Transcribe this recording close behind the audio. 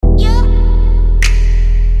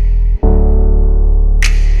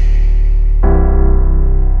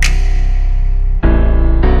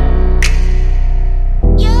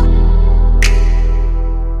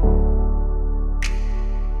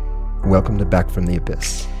welcome to Back from the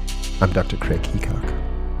Abyss. I'm Dr. Craig Heacock.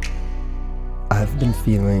 I've been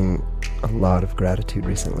feeling a lot of gratitude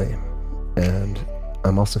recently, and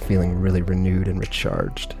I'm also feeling really renewed and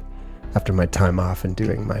recharged after my time off and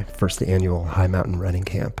doing my first annual high mountain running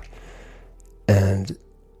camp. And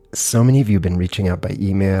so many of you have been reaching out by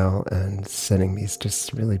email and sending these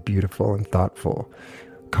just really beautiful and thoughtful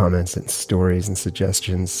comments and stories and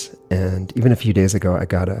suggestions. And even a few days ago, I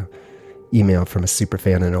got a email from a super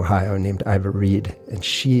fan in Ohio named Iva Reed, and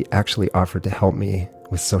she actually offered to help me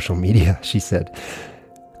with social media. She said,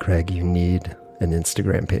 Craig, you need an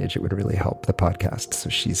Instagram page. It would really help the podcast. So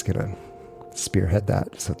she's going to spearhead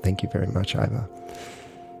that. So thank you very much, Iva.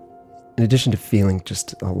 In addition to feeling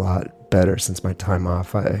just a lot better since my time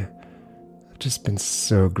off, I've just been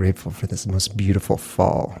so grateful for this most beautiful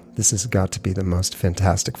fall. This has got to be the most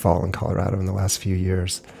fantastic fall in Colorado in the last few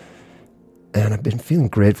years. And I've been feeling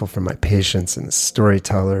grateful for my patients and the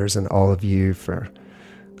storytellers and all of you for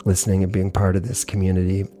listening and being part of this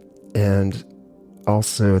community. And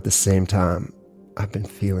also at the same time, I've been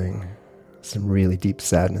feeling some really deep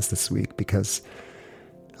sadness this week because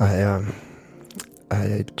I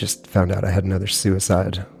just found out I had another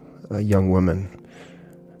suicide, a young woman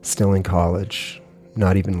still in college,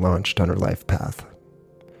 not even launched on her life path.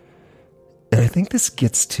 And I think this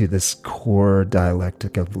gets to this core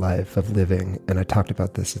dialectic of life, of living. And I talked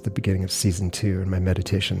about this at the beginning of season 2 in my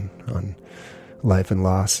meditation on life and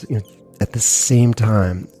loss. You know, at the same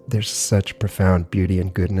time, there's such profound beauty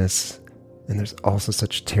and goodness, and there's also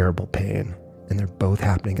such terrible pain. And they're both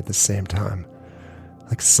happening at the same time.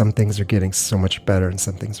 Like some things are getting so much better and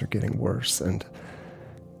some things are getting worse. And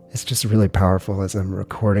it's just really powerful. As I'm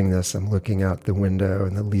recording this, I'm looking out the window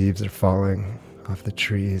and the leaves are falling off the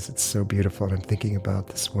trees. It's so beautiful. And I'm thinking about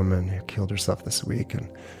this woman who killed herself this week and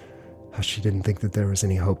how she didn't think that there was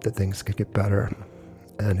any hope that things could get better.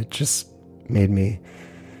 And it just made me,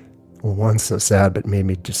 well, one, so sad, but made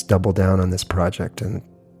me just double down on this project and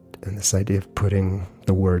this idea of putting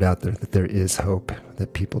the word out there that there is hope,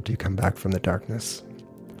 that people do come back from the darkness.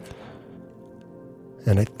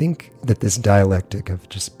 And I think that this dialectic of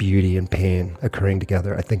just beauty and pain occurring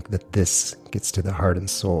together, I think that this gets to the heart and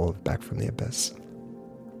soul of Back from the Abyss.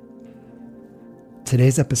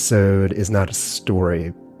 Today's episode is not a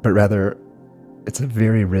story, but rather it's a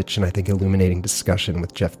very rich and I think illuminating discussion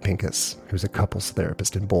with Jeff Pincus, who's a couples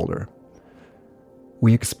therapist in Boulder.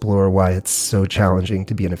 We explore why it's so challenging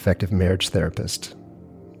to be an effective marriage therapist,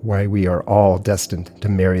 why we are all destined to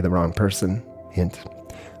marry the wrong person, hint,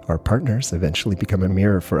 our partners eventually become a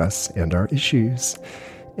mirror for us and our issues,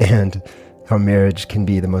 and how marriage can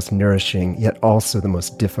be the most nourishing, yet also the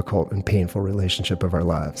most difficult and painful relationship of our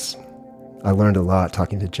lives. I learned a lot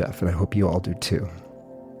talking to Jeff, and I hope you all do too.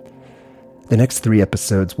 The next 3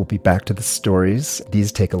 episodes will be back to the stories.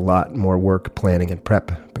 These take a lot more work, planning, and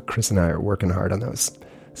prep, but Chris and I are working hard on those.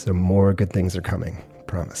 So more good things are coming,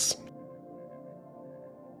 promise.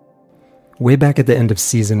 Way back at the end of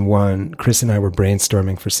season 1, Chris and I were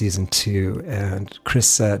brainstorming for season 2, and Chris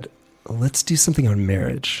said, let's do something on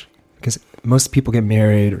marriage, because most people get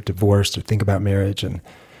married or divorced or think about marriage, and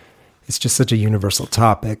it's just such a universal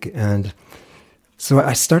topic. And so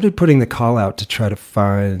I started putting the call out to try to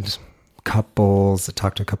find couples, to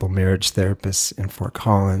talk to a couple marriage therapists in Fort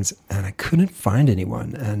Collins, and I couldn't find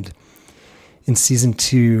anyone. And in season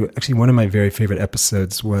 2, actually one of my very favorite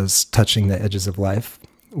episodes was Touching the Edges of Life,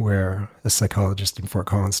 where a psychologist in Fort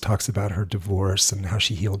Collins talks about her divorce and how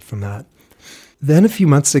she healed from that. Then a few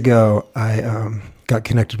months ago, I got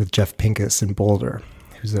connected with Jeff Pincus in Boulder,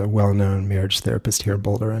 who's a well-known marriage therapist here in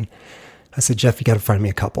Boulder. And I said, Jeff, you got to find me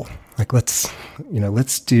a couple. Like, let's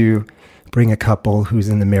bring a couple who's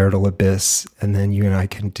in the marital abyss, and then you and I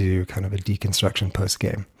can do kind of a deconstruction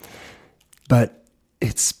post-game. But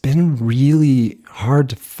it's been really hard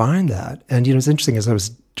to find that. And, it's interesting, as I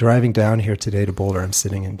was driving down here today to Boulder, I'm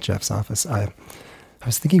sitting in Jeff's office. I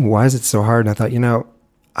was thinking, why is it so hard? And I thought,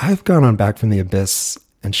 I've gone on Back from the Abyss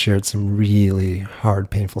and shared some really hard,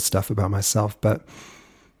 painful stuff about myself, but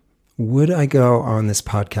would I go on this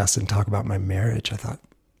podcast and talk about my marriage? I thought,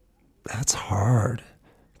 that's hard.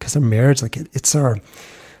 Because our marriage, it's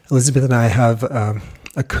Elizabeth and I have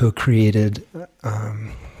a co-created,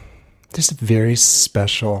 just a very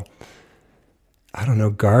special,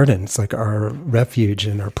 garden. It's like our refuge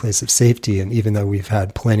and our place of safety. And even though we've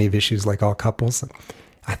had plenty of issues like all couples,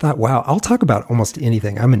 I thought, wow, I'll talk about almost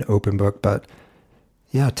anything. I'm an open book, but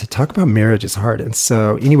yeah, to talk about marriage is hard. And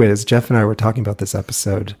so anyway, as Jeff and I were talking about this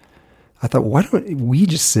episode, I thought, why don't we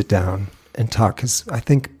just sit down and talk? Because I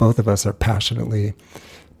think both of us are passionately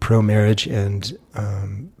pro-marriage and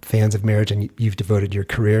fans of marriage, and you've devoted your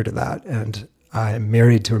career to that. And I'm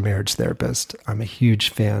married to a marriage therapist. I'm a huge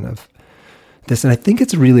fan of this. And I think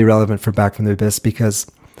it's really relevant for Back from the Abyss because,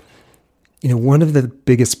 one of the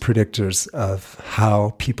biggest predictors of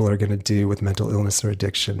how people are going to do with mental illness or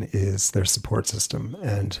addiction is their support system.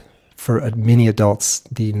 And for many adults,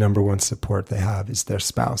 the number one support they have is their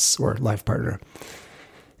spouse or life partner.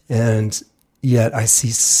 And yet I see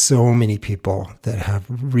so many people that have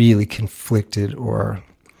really conflicted or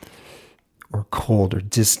cold or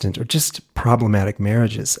distant or just problematic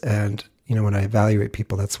marriages. And, when I evaluate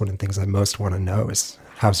people, that's one of the things I most want to know is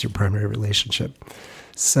how's your primary relationship?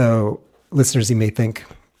 So listeners, you may think,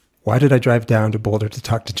 why did I drive down to Boulder to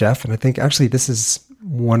talk to Jeff? And I think actually this is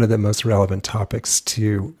one of the most relevant topics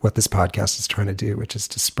to what this podcast is trying to do, which is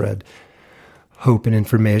to spread hope and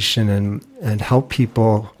information and help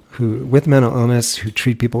people who with mental illness, who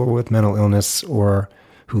treat people with mental illness, or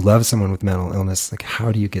who love someone with mental illness. Like,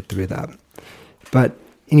 how do you get through that? But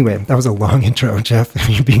anyway, that was a long intro, Jeff.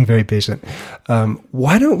 You're being very patient.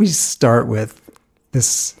 Why don't we start with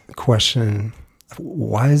this question: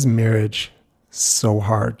 why is marriage so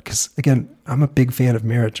hard? Because again, I'm a big fan of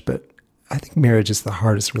marriage, but I think marriage is the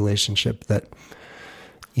hardest relationship that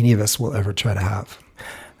any of us will ever try to have.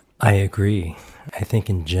 I agree. I think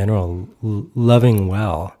in general, loving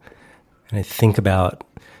well, and I think about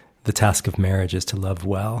the task of marriage is to love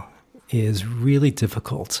well, is really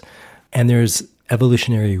difficult. And there's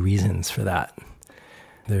evolutionary reasons for that.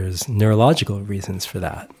 There's neurological reasons for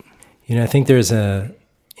that. I think there's an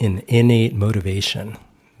innate motivation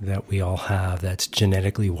that we all have that's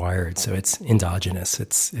genetically wired. So it's endogenous.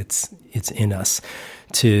 It's in us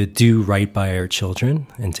to do right by our children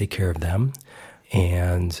and take care of them.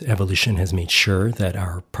 And evolution has made sure that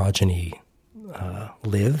our progeny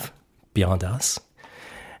live beyond us,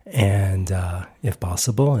 and if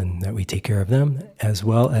possible, and that we take care of them, as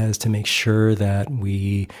well as to make sure that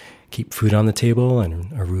we keep food on the table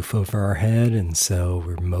and a roof over our head. And so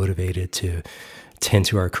we're motivated to tend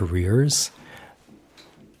to our careers.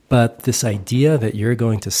 But this idea that you're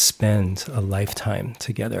going to spend a lifetime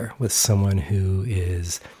together with someone who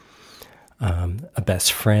is a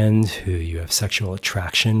best friend, who you have sexual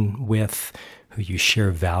attraction with, who you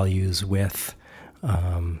share values with,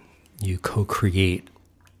 you co-create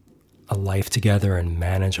a life together and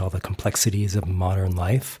manage all the complexities of modern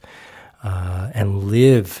life, and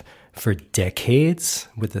live for decades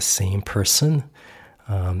with the same person,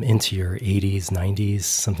 into your 80s, 90s,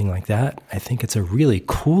 something like that. I think it's a really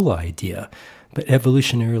cool idea, but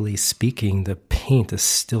evolutionarily speaking, the paint is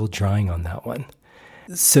still drying on that one.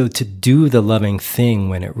 So to do the loving thing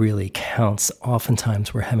when it really counts,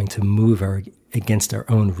 oftentimes we're having to move against our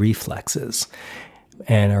own reflexes.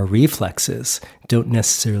 And our reflexes don't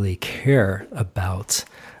necessarily care about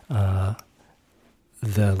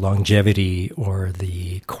the longevity or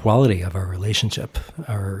the quality of our relationship.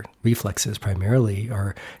 Our reflexes primarily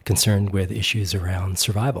are concerned with issues around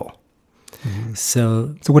survival. Mm-hmm.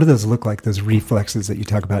 So what do those look like, those reflexes that you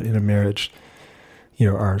talk about in a marriage?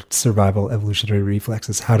 Our survival evolutionary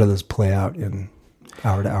reflexes, how do those play out in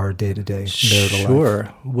hour-to-hour, day-to-day marital life?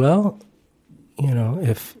 Sure. Well,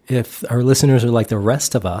 if our listeners are like the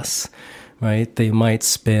rest of us, right, they might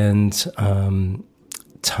spend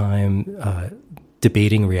time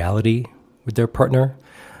debating reality with their partner,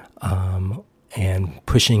 and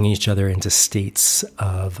pushing each other into states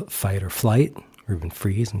of fight or flight, or even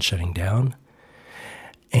freeze and shutting down.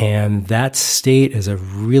 And that state is a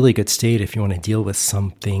really good state if you want to deal with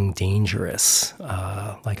something dangerous,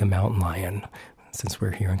 like a mountain lion. Since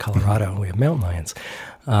we're here in Colorado, we have mountain lions.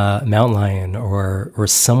 Mountain lion or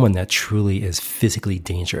someone that truly is physically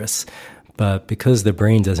dangerous. But because the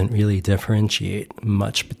brain doesn't really differentiate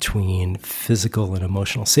much between physical and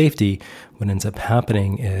emotional safety, what ends up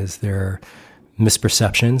happening is there are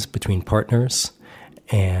misperceptions between partners,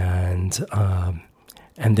 and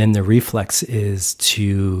then the reflex is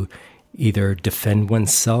to either defend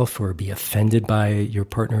oneself or be offended by your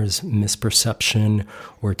partner's misperception,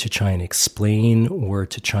 or to try and explain, or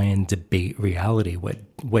to try and debate reality,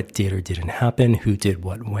 what did or didn't happen, who did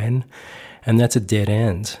what when, and that's a dead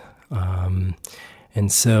end. And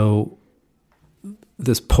so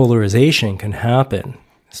this polarization can happen,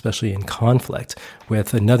 especially in conflict,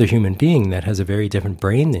 with another human being that has a very different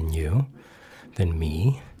brain than you, than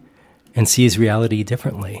me, and sees reality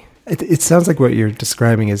differently. It sounds like what you're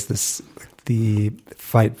describing is the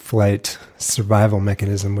fight-flight survival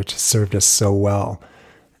mechanism, which has served us so well,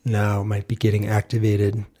 now might be getting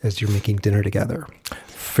activated as you're making dinner together.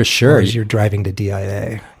 For sure. Or as you're driving to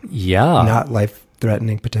DIA. Yeah. Not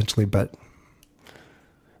life-threatening potentially, but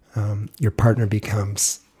your partner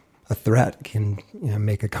becomes a threat, can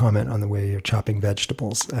make a comment on the way you're chopping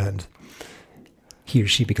vegetables, and he or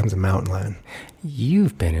she becomes a mountain lion.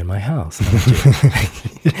 You've been in my house,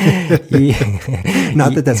 haven't you?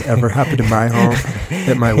 Not that that's ever happened in my home,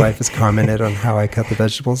 that my wife has commented on how I cut the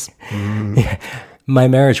vegetables. Yeah. My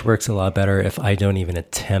marriage works a lot better if I don't even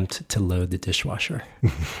attempt to load the dishwasher.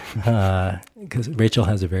 Because Rachel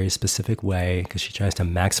has a very specific way, because she tries to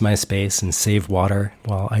maximize space and save water,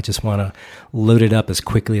 while I just want to load it up as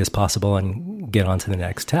quickly as possible and get on to the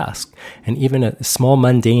next task. And even a small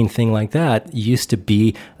mundane thing like that used to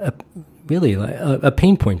be really a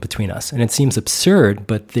pain point between us. And it seems absurd,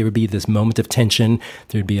 but there would be this moment of tension.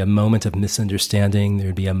 There'd be a moment of misunderstanding.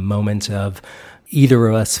 There'd be a moment of either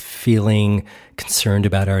of us feeling concerned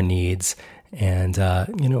about our needs. And,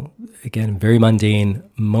 again, very mundane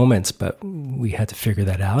moments, but we had to figure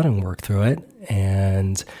that out and work through it.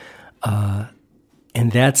 And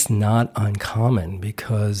that's not uncommon,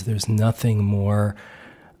 because there's nothing more,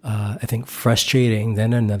 I think, frustrating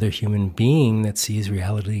than another human being that sees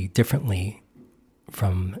reality differently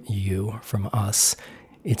from you, from us.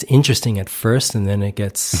 It's interesting at first, and then it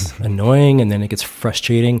gets annoying, and then it gets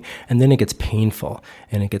frustrating, and then it gets painful.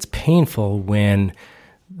 And it gets painful when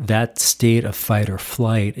that state of fight or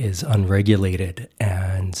flight is unregulated,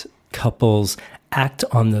 and couples act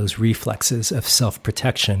on those reflexes of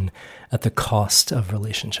self-protection at the cost of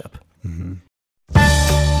relationship. Mm-hmm.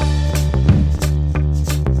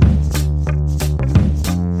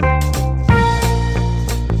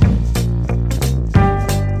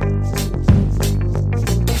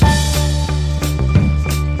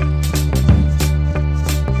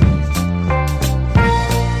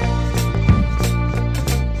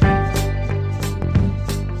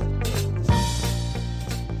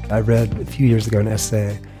 I read a few years ago an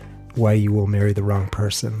essay, Why You Will Marry the Wrong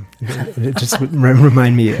Person. And it just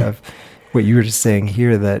remind me of what you were just saying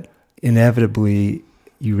here, that inevitably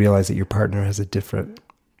you realize that your partner has a different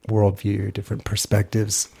worldview, different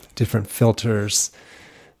perspectives, different filters.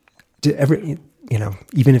 Even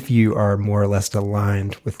if you are more or less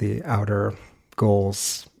aligned with the outer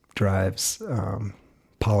goals, drives,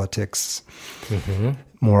 politics,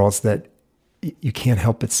 morals, that you can't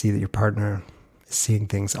help but see that your partner seeing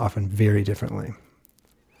things often very differently.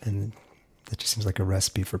 And that just seems like a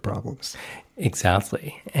recipe for problems.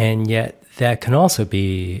 Exactly. And yet that can also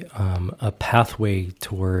be a pathway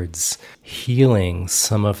towards healing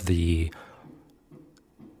some of the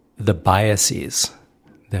biases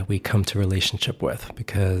that we come to relationship with,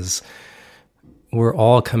 because we're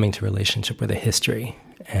all coming to relationship with a history,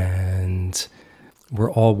 and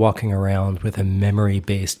we're all walking around with a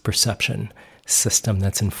memory-based perception system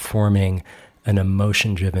that's informing an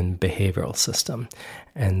emotion-driven behavioral system.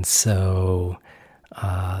 And so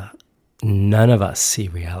none of us see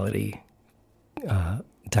reality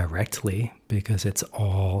directly, because it's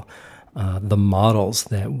all the models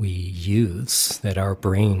that we use, that our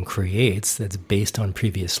brain creates, that's based on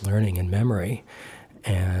previous learning and memory,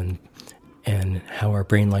 and how our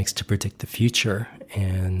brain likes to predict the future.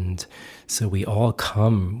 And so we all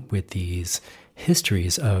come with these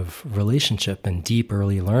histories of relationship and deep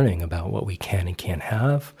early learning about what we can and can't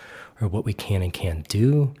have, or what we can and can't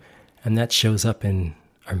do. And that shows up in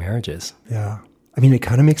our marriages. Yeah. I mean, it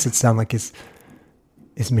kind of makes it sound like, is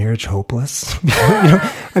marriage hopeless?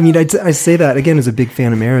 I say that again as a big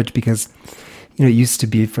fan of marriage, because, it used to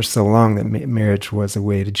be for so long that marriage was a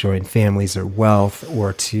way to join families or wealth,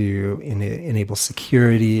 or to enable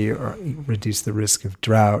security, or reduce the risk of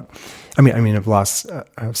drought. Of loss,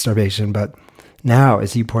 of starvation. But now,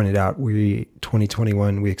 as you pointed out,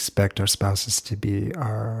 2021, we expect our spouses to be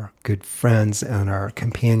our good friends and our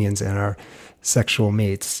companions and our sexual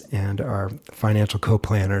mates and our financial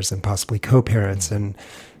co-planners and possibly co-parents. And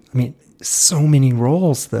so many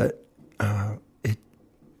roles that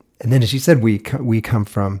and then, as you said, we come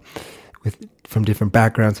from different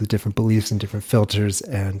backgrounds with different beliefs and different filters,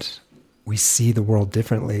 and we see the world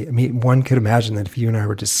differently. One could imagine that if you and I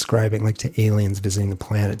were describing, like, to aliens visiting the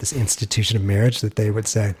planet, this institution of marriage, that they would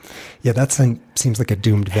say, yeah, that seems like a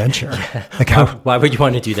doomed venture. Like, why would you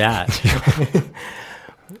want to do that?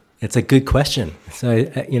 It's a good question. So,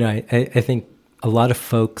 I think a lot of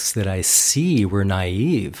folks that I see were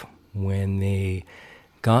naive when they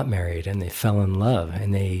got married and they fell in love,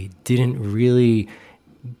 and they didn't really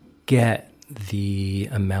get the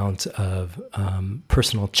amount of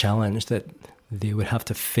personal challenge that they would have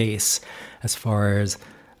to face, as far as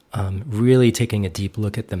really taking a deep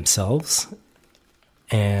look at themselves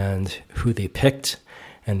and who they picked,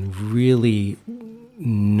 and really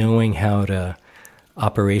knowing how to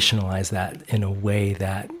operationalize that in a way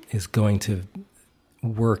that is going to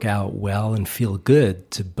work out well and feel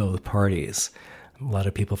good to both parties. A lot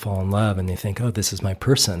of people fall in love and they think, oh, this is my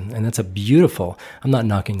person. And that's I'm not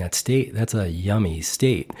knocking that state. That's a yummy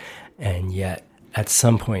state. And yet, at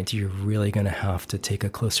some point, you're really going to have to take a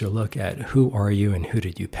closer look at who are you and who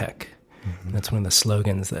did you pick. Mm-hmm. That's one of the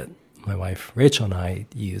slogans that my wife Rachel and I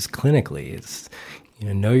use clinically is,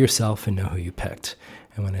 know yourself and know who you picked.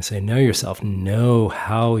 And when I say know yourself, know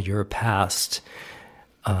how your past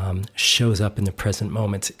shows up in the present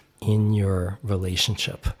moment in your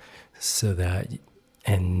relationship,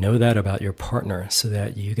 and know that about your partner so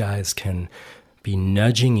that you guys can be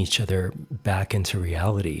nudging each other back into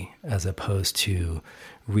reality as opposed to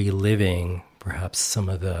reliving perhaps some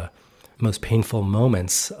of the most painful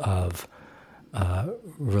moments of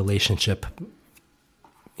relationship,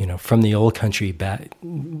 from the old country back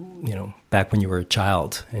when you were a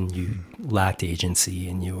child and you lacked agency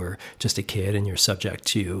and you were just a kid and you're subject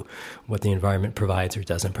to what the environment provides or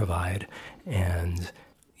doesn't provide. And,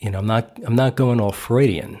 I'm not going all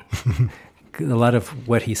Freudian. A lot of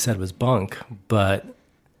what he said was bunk, but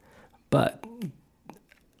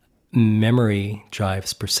memory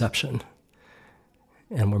drives perception.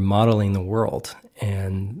 And we're modeling the world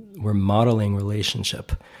and we're modeling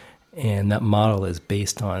relationship. And that model is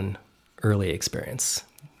based on early experience.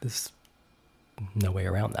 There's no way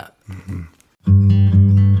around that. Mm-hmm.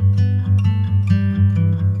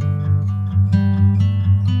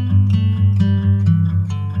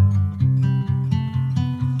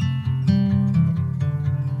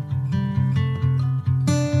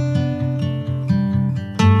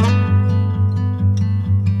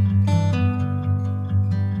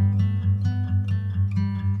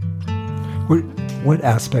 What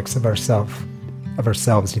aspects of ourselves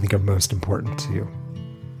do you think are most important to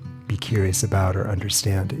be curious about or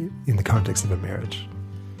understand in the context of a marriage?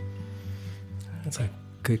 That's a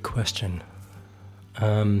good question.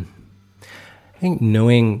 I think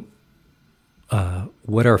knowing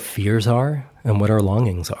what our fears are and what our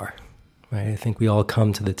longings are. Right? I think we all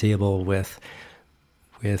come to the table with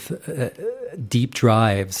deep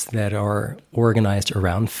drives that are organized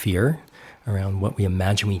around fear, around what we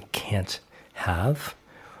imagine we can't have,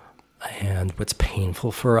 and what's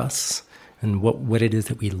painful for us, and what it is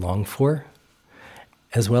that we long for,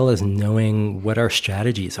 as well as knowing what our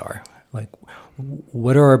strategies are. Like,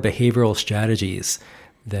 what are our behavioral strategies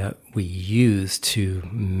that we use to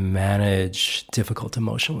manage difficult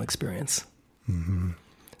emotional experience? Mm-hmm.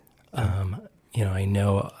 I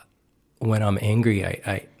know when I'm angry,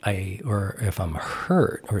 or if I'm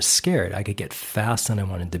hurt or scared, I could get fast and I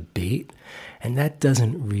want to debate, and that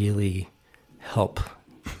doesn't really help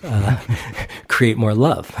create more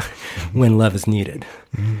love when love is needed.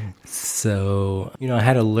 Mm-hmm. So, I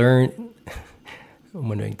had to learn, I'm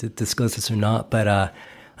wondering to disclose this or not, but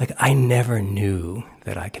I never knew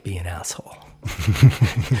that I could be an asshole.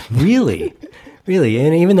 Really.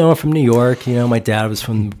 And even though I'm from New York, my dad was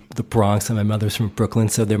from the Bronx and my mother's from Brooklyn,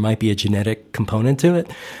 so there might be a genetic component to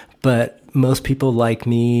it. But most people like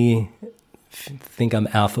me think I'm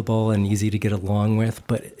affable and easy to get along with.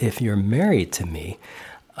 But if you're married to me,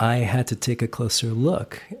 I had to take a closer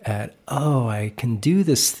look at, I can do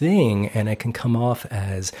this thing and I can come off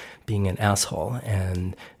as being an asshole,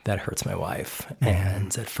 and that hurts my wife. Mm-hmm.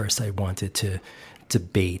 And at first I wanted to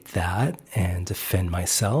debate that and defend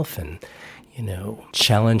myself and,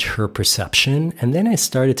 challenge her perception. And then I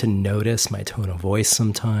started to notice my tone of voice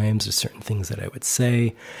sometimes, or certain things that I would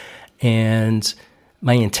say. And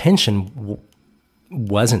my intention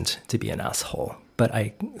wasn't to be an asshole, but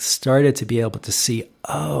I started to be able to see,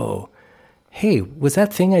 hey, was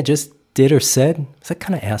that thing I just did or said, was that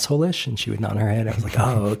kind of asshole-ish? And she would nod her head. I was like,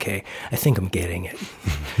 okay, I think I'm getting it.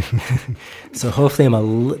 So hopefully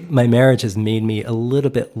my marriage has made me a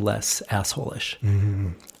little bit less asshole-ish. Mm-hmm.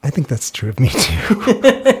 I think that's true of me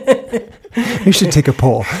too. You should take a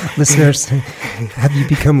poll. Listeners, have you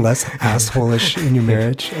become less asshole-ish in your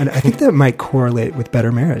marriage? And I think that might correlate with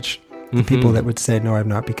better marriage. Mm-hmm. People that would say, no, I've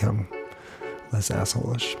not become less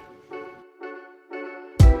asshole-ish.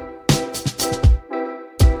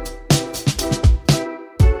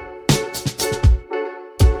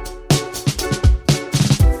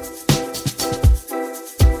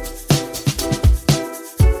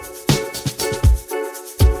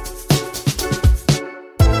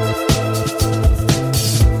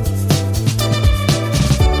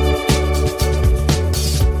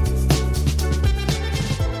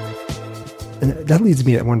 That leads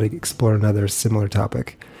me, I wanted to explore another similar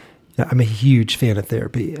topic. I'm a huge fan of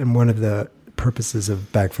therapy, and one of the purposes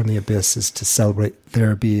of Back from the Abyss is to celebrate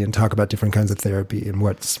therapy and talk about different kinds of therapy and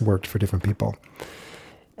what's worked for different people.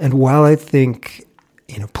 And while I think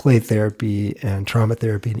play therapy and trauma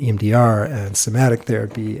therapy and EMDR and somatic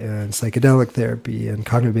therapy and psychedelic therapy and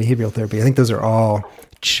cognitive behavioral therapy. I think those are all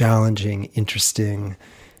challenging, interesting,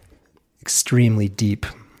 extremely deep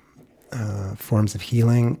forms of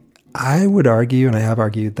healing. I would argue, and I have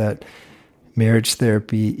argued, that marriage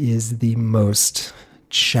therapy is the most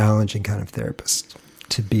challenging kind of therapist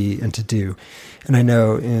to be and to do. And I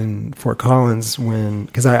know in Fort Collins,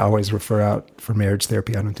 because I always refer out for marriage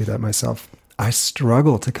therapy, I don't do that myself, I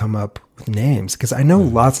struggle to come up with names because I know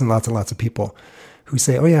lots and lots and lots of people who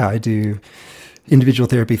say, oh yeah, I do individual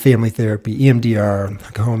therapy, family therapy, EMDR,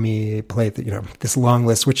 Hakomi, play, this long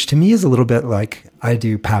list, which to me is a little bit like I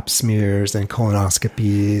do pap smears and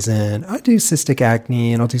colonoscopies and I do cystic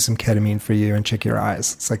acne and I'll do some ketamine for you and check your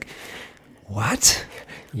eyes. It's like, what?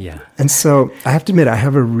 Yeah. And so I have to admit, I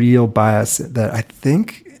have a real bias that I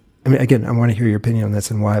think, again, I want to hear your opinion on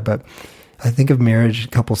this and why, but I think of marriage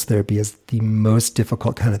couples therapy as the most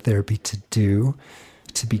difficult kind of therapy to do,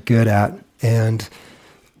 to be good at. And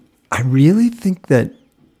I really think that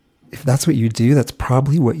if that's what you do, that's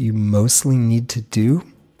probably what you mostly need to do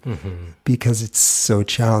because it's so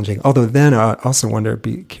challenging. Although then I also wonder,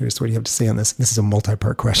 be curious what you have to say on this. This is a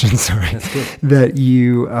multi-part question, sorry. That's good. That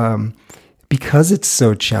you, because it's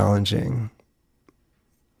so challenging,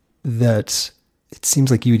 that it seems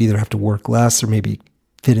like you would either have to work less or maybe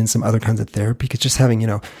fit in some other kinds of therapy, because just having,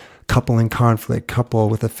 couple in conflict, couple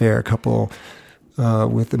with affair, couple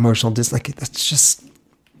with emotional that's just,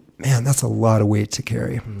 man, that's a lot of weight to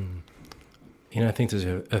carry. I think there's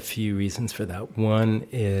a few reasons for that. One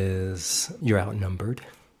is you're outnumbered.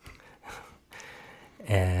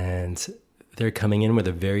 And they're coming in with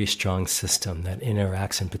a very strong system that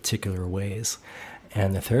interacts in particular ways.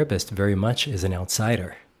 And the therapist very much is an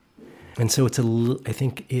outsider. And so I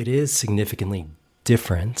think it is significantly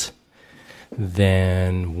different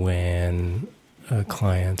than when a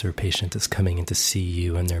client or patient is coming in to see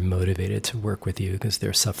you and they're motivated to work with you because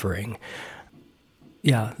they're suffering.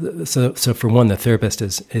 Yeah, so for one, the therapist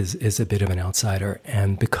is a bit of an outsider.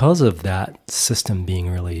 And because of that system being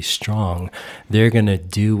really strong, they're going to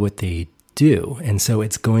do what they do. And so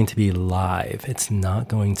it's going to be live. It's not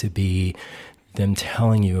going to be them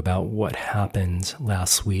telling you about what happened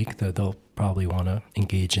last week, though they'll probably want to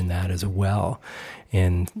engage in that as well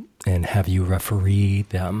and have you referee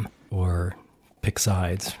them or pick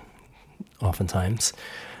sides oftentimes.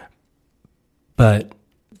 But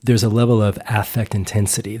there's a level of affect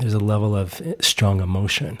intensity. There's a level of strong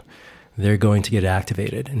emotion. They're going to get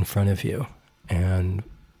activated in front of you. And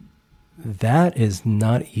that is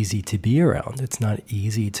not easy to be around. It's not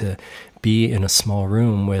easy to be in a small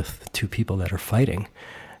room with two people that are fighting.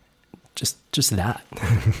 Just that.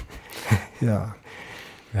 Yeah.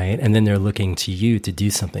 Right? And then they're looking to you to do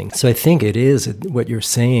something. So I think it is what you're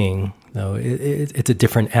saying, though, it's a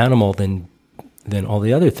different animal than all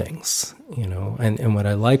the other things, And what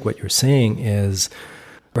I like what you're saying is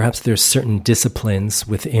perhaps there's certain disciplines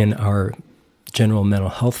within our general mental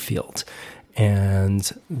health field,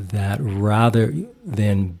 and that rather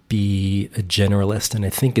than be a generalist, and I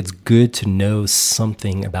think it's good to know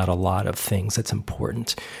something about a lot of things. That's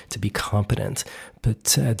important to be competent,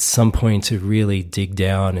 but at some point to really dig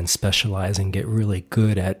down and specialize and get really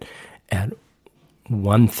good at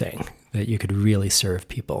one thing that you could really serve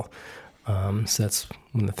people. So that's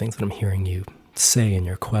one of the things that I'm hearing you say in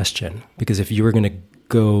your question. Because if you were going to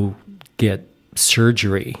go get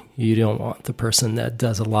surgery, you don't want the person that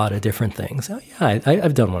does a lot of different things. Oh yeah,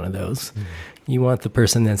 I've done one of those. You want the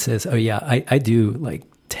person that says, oh yeah, I do like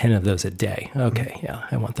 10 of those a day. Okay, yeah,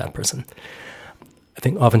 I want that person. I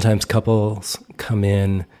think oftentimes couples come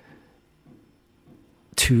in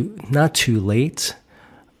not too late,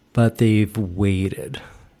 but they've waited.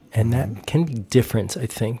 And that can be different, I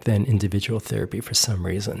think, than individual therapy for some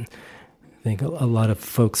reason. I think a lot of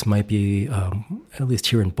folks might be, at least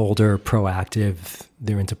here in Boulder, proactive.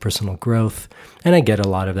 They're into personal growth. And I get a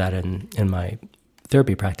lot of that in my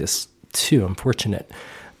therapy practice, too. I'm fortunate.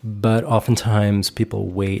 But oftentimes people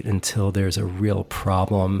wait until there's a real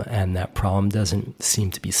problem and that problem doesn't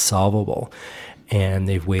seem to be solvable. And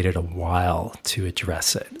they've waited a while to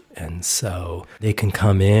address it. And so they can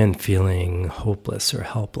come in feeling hopeless or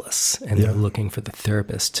helpless, and they're looking for the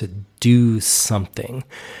therapist to do something.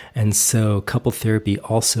 And so couple therapy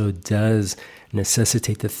also does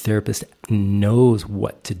necessitate the therapist knows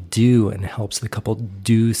what to do and helps the couple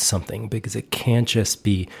do something, because it can't just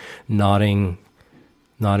be nodding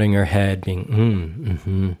her head,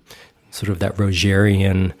 being, sort of that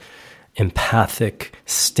Rogerian empathic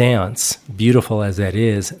stance, beautiful as that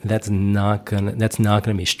is, that's not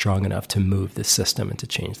gonna be strong enough to move the system and to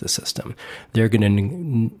change the system. They're gonna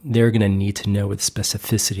need to know with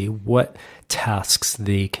specificity what tasks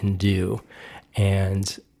they can do,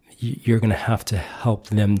 and you're gonna have to help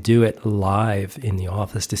them do it live in the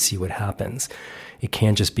office to see what happens. It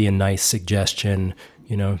can't just be a nice suggestion,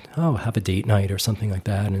 have a date night or something like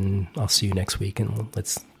that, and I'll see you next week and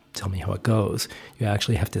let's tell me how it goes. You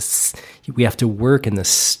actually we have to work in the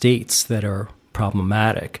states that are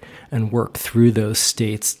problematic and work through those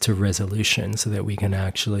states to resolution so that we can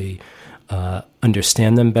actually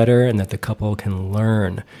understand them better and that the couple can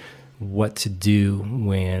learn what to do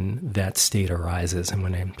when that state arises. And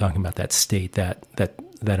when I'm talking about that state, that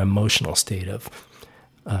emotional state of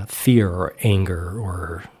fear or anger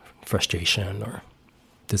or frustration or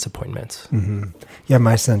disappointment. Mm-hmm. Yeah,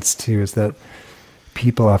 my sense too is that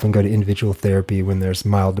people often go to individual therapy when there's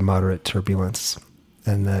mild to moderate turbulence,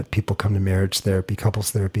 and that people come to marriage therapy,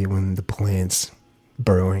 couples therapy, when the plane's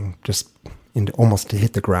burrowing just almost to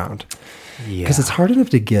hit the ground. Because it's hard enough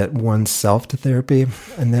to get oneself to therapy,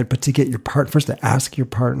 but to get your first to ask your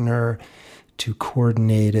partner to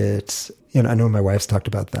coordinate it. I know my wife's talked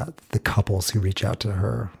about that. The couples who reach out to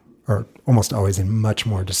her are almost always in much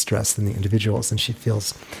more distress than the individuals, and she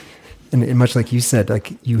feels, and much like you said,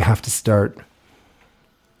 like you have to start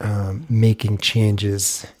making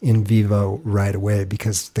changes in vivo right away,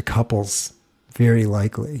 because the couple's very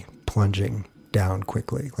likely plunging down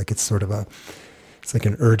quickly. Like it's like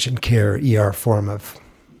an urgent care ER form of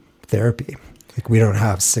therapy. Like we don't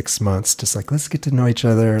have 6 months just like, let's get to know each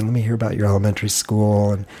other and let me hear about your elementary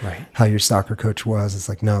school and how your soccer coach was. It's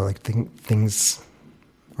like, no, like things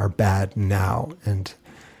are bad now. And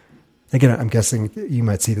again, I'm guessing you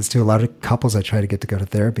might see this too. A lot of couples I try to get to go to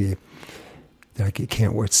therapy, they're like, it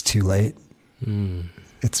can't, where it's too late.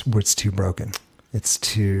 It's where it's too broken. It's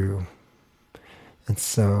too, and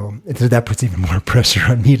so that puts even more pressure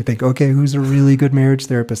on me to think, okay, who's a really good marriage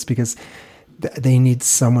therapist? Because they need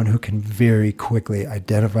someone who can very quickly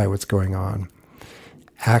identify what's going on,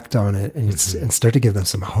 act on it, and start to give them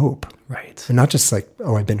some hope. Right. And not just like,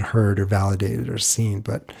 oh, I've been heard or validated or seen,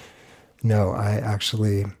 but no, I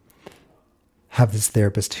actually have this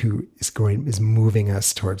therapist who is moving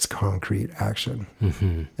us towards concrete action.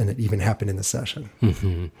 Mm-hmm. And it even happened in the session.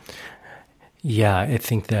 Mm-hmm. Yeah, I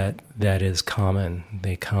think that is common.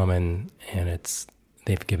 They come and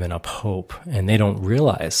they've given up hope, and they don't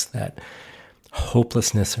realize that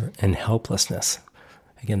hopelessness and helplessness,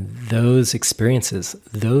 again, those experiences,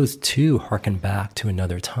 those too harken back to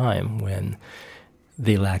another time when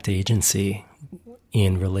they lacked agency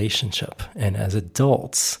in relationship. And as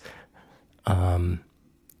adults,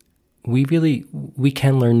 we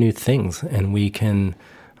can learn new things, and we can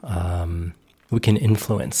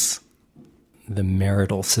influence the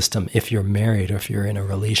marital system. If you're married or if you're in a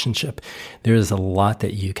relationship, there's a lot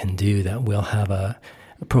that you can do that will have a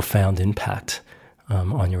profound impact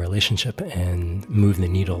on your relationship and move the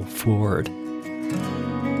needle forward.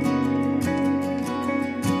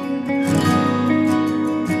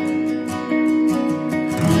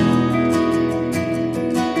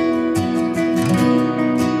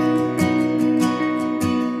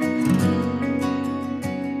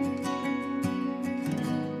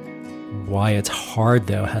 Why it's hard,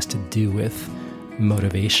 though, has to do with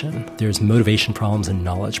motivation. There's motivation problems and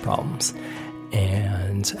knowledge problems.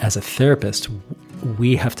 And as a therapist,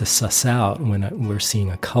 we have to suss out when we're seeing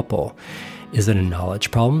a couple, is it a knowledge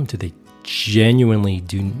problem? Do they genuinely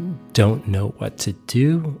don't know what to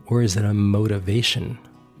do? Or is it a motivation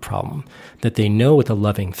problem? That they know what the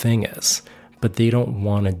loving thing is, but they don't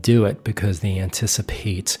want to do it because they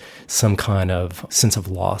anticipate some kind of sense of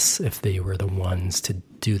loss if they were the ones to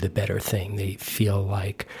do the better thing. They feel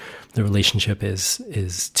like the relationship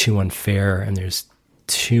is too unfair, and there's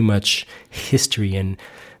too much history and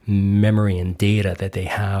memory and data that they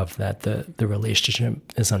have that the relationship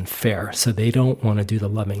is unfair. So they don't want to do the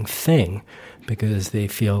loving thing because they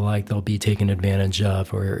feel like they'll be taken advantage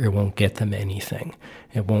of, or it won't get them anything.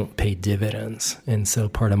 It won't pay dividends. And so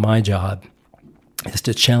part of my job is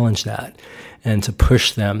to challenge that and to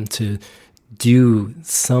push them to do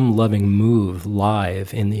some loving move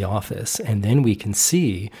live in the office. And then we can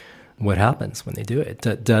see what happens when they do it.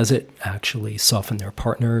 Does it actually soften their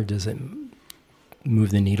partner? Does it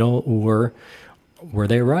move the needle, or were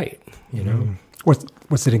they right?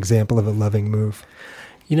 What's an example of a loving move?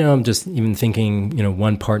 I'm just even thinking,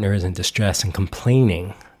 one partner is in distress and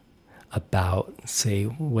complaining about, say,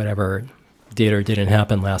 whatever did or didn't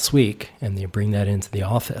happen last week, and you bring that into the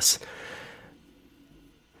office.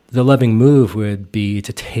 The loving move would be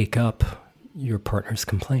to take up your partner's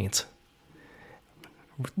complaints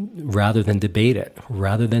rather than debate it,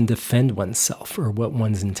 rather than defend oneself or what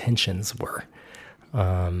one's intentions were.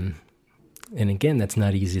 And again, that's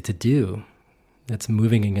not easy to do. That's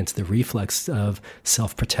moving against the reflex of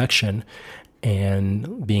self-protection,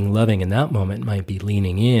 and being loving in that moment might be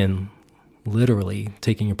leaning in, literally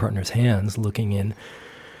taking your partner's hands, looking in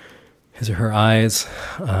his or her eyes,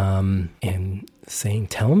 and saying,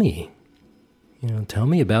 tell me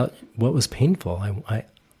about what was painful.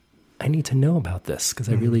 I need to know about this because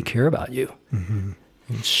I really care about you. Mm-hmm.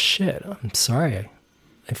 And shit, I'm sorry.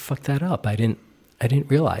 I fucked that up. I didn't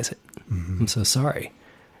realize it. Mm-hmm. I'm so sorry.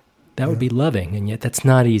 That would be loving, and yet that's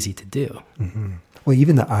not easy to do. Mm-hmm. Well,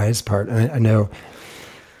 even the eyes part, I know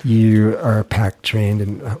you are PAC trained,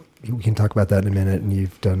 and we can talk about that in a minute, and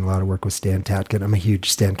you've done a lot of work with Stan Tatkin. I'm a huge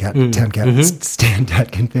Stan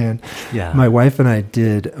Tatkin fan. Yeah. My wife and I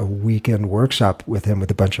did a weekend workshop with him with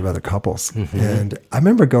a bunch of other couples. Mm-hmm. And I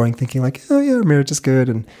remember thinking like, oh yeah, marriage is good,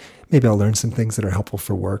 and maybe I'll learn some things that are helpful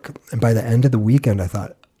for work. And by the end of the weekend, I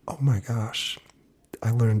thought, oh my gosh,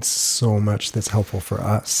 I learned so much that's helpful for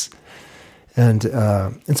us. And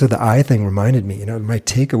so the eye thing reminded me, my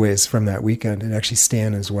takeaways from that weekend, and actually Stan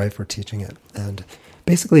and his wife were teaching it. And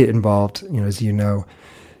basically it involved, as he and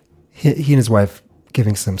his wife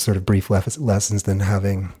giving some sort of brief lessons, then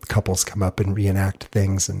having couples come up and reenact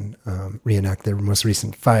things and reenact their most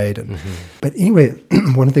recent fight. And, But anyway,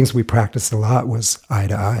 one of the things we practiced a lot was eye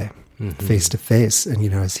to eye, face to face. And,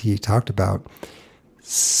 as he talked about,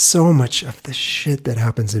 so much of the shit that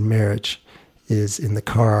happens in marriage is in the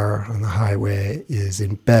car, on the highway, is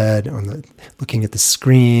in bed, looking at the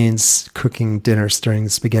screens, cooking dinner, stirring the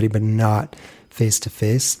spaghetti, but not face to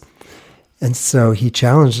face. And so he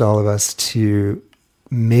challenged all of us to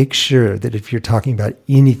make sure that if you're talking about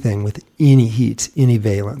anything with any heat, any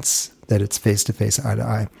valence, that it's face to face, eye to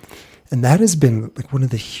eye. And that has been like one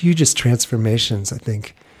of the hugest transformations, I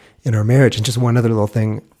think, in our marriage. And just one other little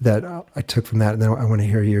thing that I took from that, and then I want to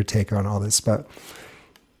hear your take on all this, but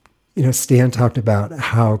Stan talked about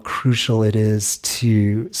how crucial it is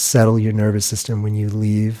to settle your nervous system when you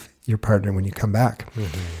leave your partner, when you come back.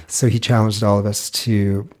 Mm-hmm. So he challenged all of us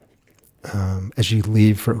to, as you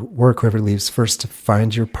leave for work, whoever leaves, first to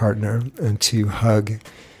find your partner and to hug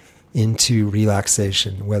into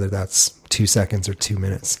relaxation, whether that's 2 seconds or 2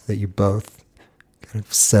 minutes, that you both kind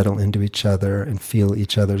of settle into each other and feel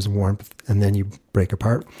each other's warmth, and then you break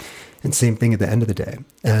apart. And same thing at the end of the day.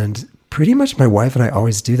 And pretty much my wife and I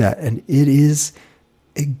always do that. And it is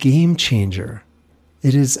a game changer.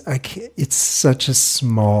 It's such a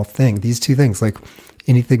small thing. These two things, like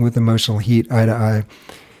anything with emotional heat, eye to eye,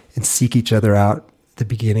 and seek each other out at the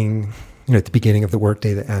beginning, at the beginning of the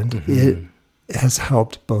workday, the end, it has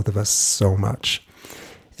helped both of us so much.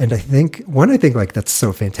 And I think like that's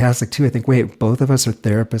so fantastic too. I think, wait, both of us are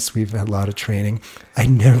therapists. We've had a lot of training. I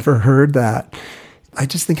never heard that. I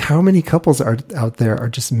just think how many couples are out there are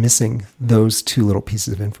just missing those two little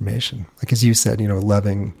pieces of information. Like, as you said,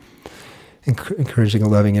 encouraging a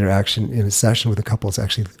loving interaction in a session with a couple is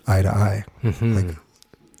actually eye to eye. Mm-hmm. Like,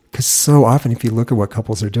 because so often, if you look at what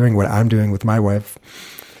couples are doing, what I'm doing with my wife,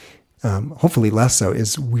 hopefully less so,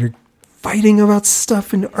 is we're fighting about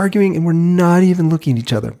stuff and arguing, and we're not even looking at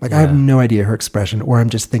each other. Like, I have no idea her expression, or I'm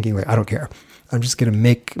just thinking like, I don't care. I'm just going to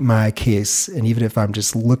make my case. And even if I'm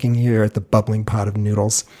just looking here at the bubbling pot of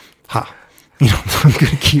noodles, I'm going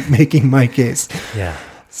to keep making my case. Yeah.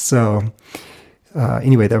 So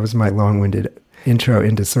anyway, that was my long-winded intro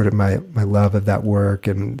into sort of my love of that work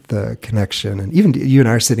and the connection. And even you and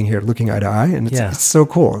I are sitting here looking eye to eye, and it's so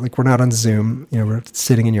cool. Like, we're not on Zoom, we're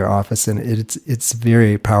sitting in your office, and it's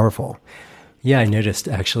very powerful. Yeah, I noticed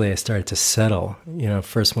actually I started to settle.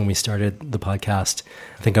 First when we started the podcast,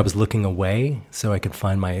 I think I was looking away so I could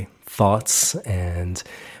find my thoughts,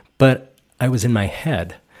 but I was in my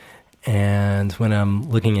head. And when I'm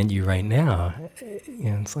looking at you right now,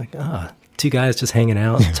 it's like, two guys just hanging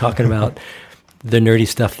out, talking about the nerdy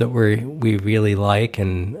stuff that we really like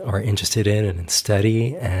and are interested in and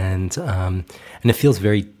study, and it feels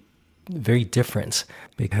very, very different,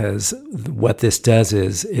 because what this does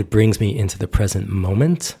is it brings me into the present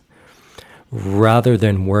moment rather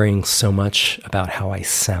than worrying so much about how I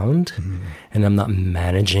sound. Mm-hmm. And I'm not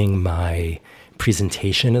managing my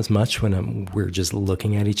presentation as much when we're just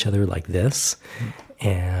looking at each other like this. Mm-hmm.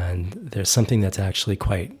 And there's something that's actually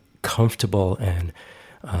quite comfortable and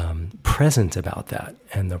present about that.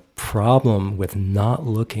 And the problem with not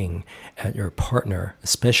looking at your partner,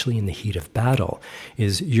 especially in the heat of battle,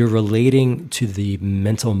 is you're relating to the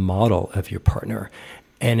mental model of your partner,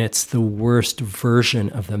 and it's the worst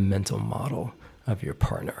version of the mental model of your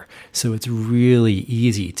partner. So it's really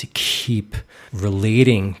easy to keep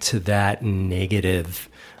relating to that negative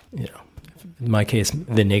in my case,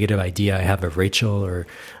 the negative idea I have of Rachel, or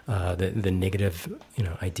the negative,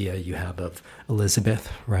 idea you have of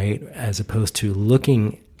Elizabeth, right? As opposed to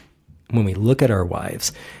when we look at our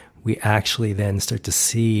wives, we actually then start to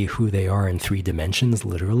see who they are in 3 dimensions,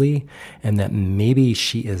 literally, and that maybe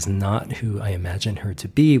she is not who I imagined her to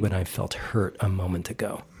be when I felt hurt a moment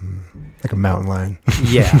ago. Like a mountain lion.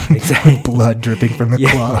 Yeah, exactly. Blood dripping from the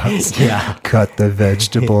claws. Yeah. Cut the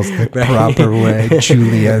vegetables the proper way,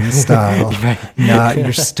 julienne style, not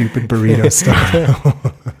your stupid burrito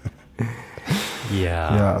style.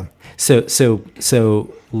 Yeah.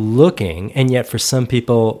 So looking, and yet for some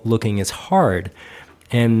people, looking is hard.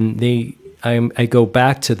 And I go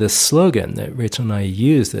back to this slogan that Rachel and I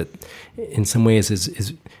use that in some ways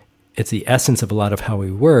is it's the essence of a lot of how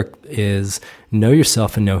we work, is know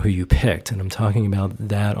yourself and know who you picked. And I'm talking about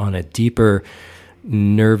that on a deeper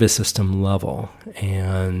nervous system level.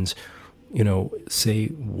 And, say,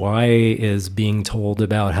 why is being told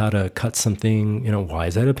about how to cut something, why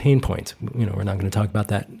is that a pain point? We're not going to talk about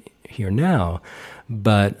that here now,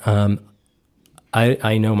 but,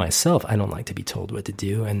 I know myself, I don't like to be told what to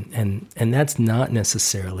do. And that's not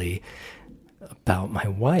necessarily about my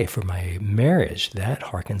wife or my marriage. That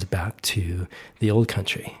harkens back to the old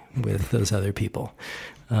country with those other people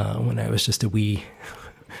when I was just a wee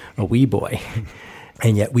boy.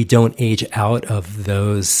 And yet we don't age out of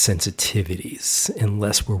those sensitivities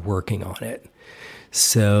unless we're working on it.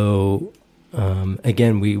 So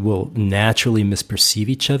again, we will naturally misperceive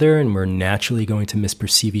each other, and we're naturally going to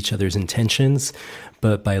misperceive each other's intentions.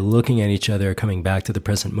 But by looking at each other, coming back to the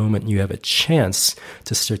present moment, you have a chance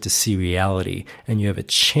to start to see reality, and you have a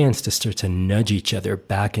chance to start to nudge each other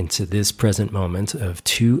back into this present moment of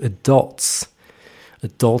 2 adults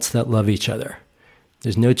that love each other.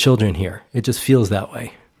 There's no children here. It just feels that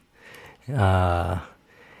way.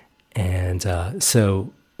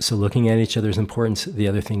 So looking at each other is important. The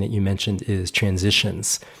other thing that you mentioned is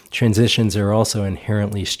transitions. Transitions are also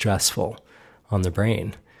inherently stressful on the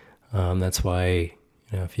brain. That's why,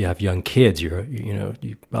 if you have young kids,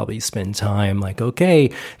 you probably spend time like, okay,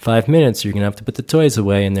 5 minutes, you're going to have to put the toys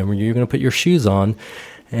away, and then you're going to put your shoes on.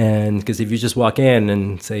 And because if you just walk in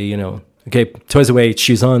and say, okay, toys away,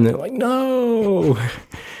 shoes on, they're like, no,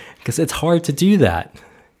 because it's hard to do that.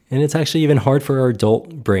 And it's actually even hard for our adult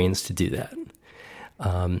brains to do that.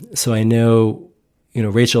 So I know,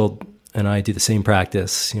 Rachel and I do the same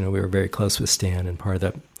practice. We were very close with Stan and part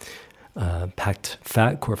of the PACT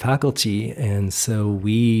core faculty. And so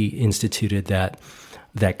we instituted that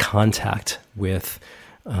contact with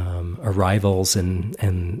arrivals and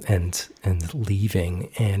leaving.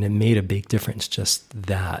 And it made a big difference, just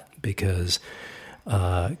that, because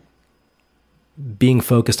being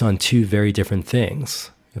focused on 2 very different things.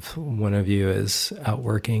 If one of you is out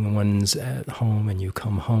working, one's at home, and you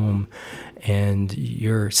come home, and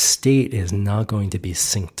your state is not going to be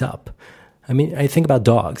synced up. I mean, I think about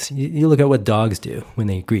dogs. You look at what dogs do when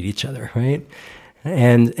they greet each other, right?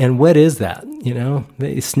 And what is that?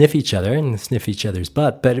 They sniff each other and sniff each other's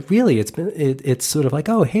butt, but really it's sort of like,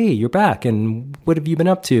 oh, hey, you're back, and what have you been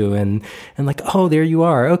up to? And like, oh, there you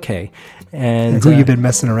are, okay. And who you been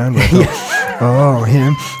messing around with? Oh,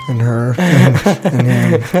 him and her and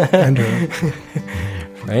him and her.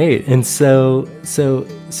 Right. And so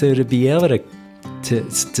to be able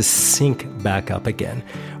to sync back up again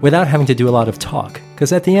without having to do a lot of talk,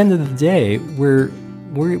 because at the end of the day,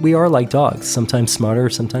 we are like dogs, sometimes smarter,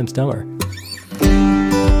 sometimes dumber.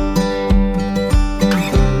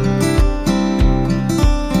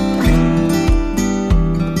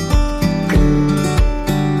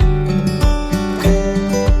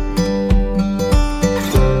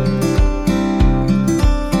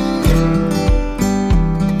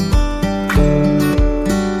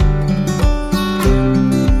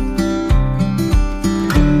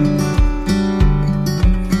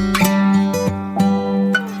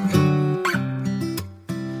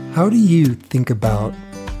 How do you think about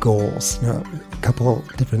goals? A couple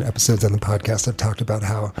different episodes on the podcast, I've talked about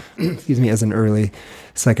how, as an early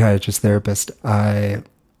psychiatrist therapist, I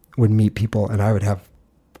would meet people and I would have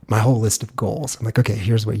my whole list of goals. I'm like, okay,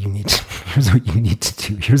 here's what you need to do.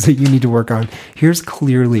 Here's what you need to work on. Here's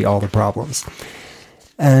clearly all the problems.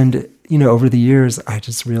 And, over the years, I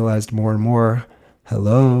just realized more and more,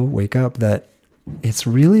 wake up, that it's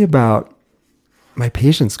really about my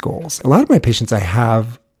patients' goals. A lot of my patients, I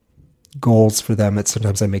have goals for them that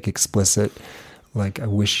sometimes I make explicit, like I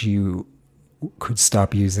wish you could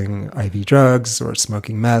stop using IV drugs or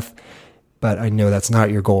smoking meth, but I know that's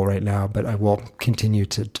not your goal right now, but I will continue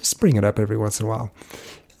to just bring it up every once in a while.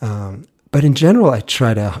 But in general, I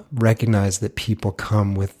try to recognize that people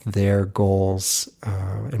come with their goals,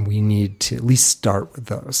 and we need to at least start with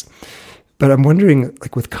those. But I'm wondering,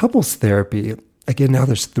 like with couples therapy, again, now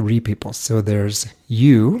there's 3 people. So there's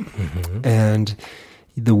you and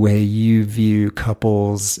the way you view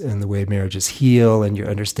couples and the way marriages heal and your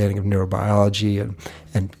understanding of neurobiology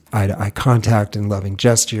and eye-to-eye contact and loving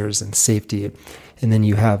gestures and safety. And then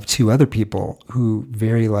you have 2 other people who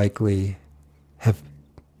very likely have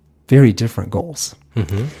very different goals.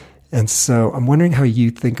 And so I'm wondering how you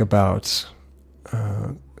think about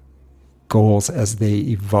goals as they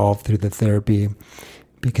evolve through the therapy,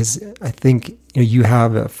 because I think you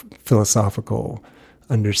have a philosophical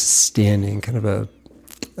understanding, kind of a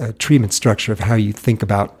treatment structure of how you think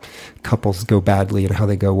about couples go badly and how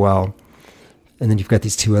they go well. And then you've got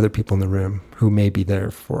these 2 other people in the room who may be there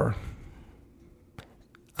for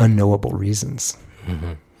unknowable reasons.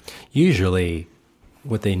 Usually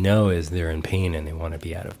what they know is they're in pain and they want to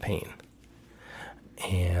be out of pain.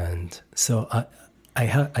 And so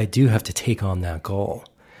I do have to take on that goal.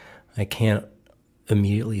 I can't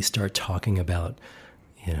immediately start talking about,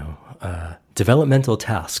 developmental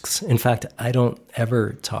tasks. In fact, I don't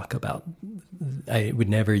ever talk about, I would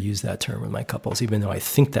never use that term with my couples, even though I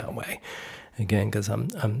think that way. Again, because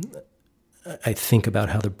I think about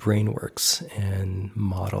how the brain works and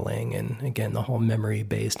modeling and, again, the whole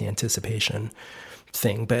memory-based anticipation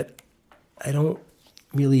thing. But I don't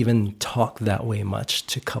really even talk that way much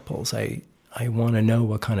to couples. I want to know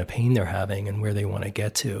what kind of pain they're having and where they want to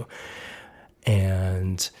get to,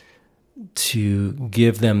 and to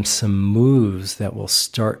give them some moves that will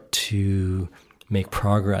start to make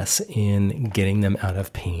progress in getting them out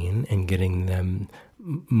of pain and getting them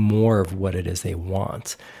more of what it is they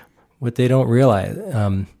want. What they don't realize,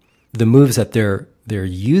 the moves that they're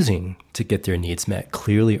using to get their needs met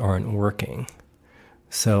clearly aren't working.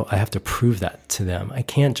 So I have to prove that to them. I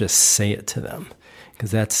can't just say it to them,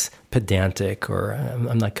 because that's pedantic, or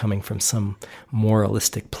I'm not coming from some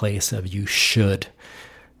moralistic place of you should.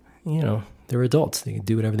 They're adults. They can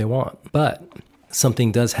do whatever they want. But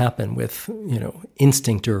something does happen with,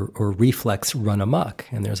 instinct or reflex run amok,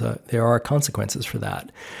 and there are consequences for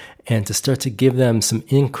that. And to start to give them some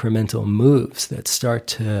incremental moves that start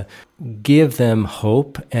to give them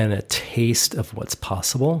hope and a taste of what's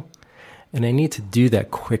possible. And I need to do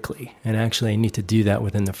that quickly. And actually, I need to do that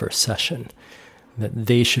within the first session, that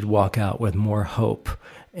they should walk out with more hope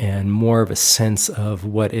and more of a sense of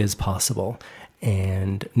what is possible.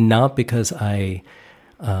 And not because I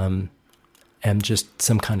am just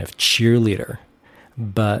some kind of cheerleader,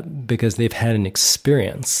 but because they've had an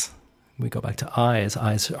experience. We go back to eyes.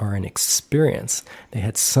 Eyes are an experience. They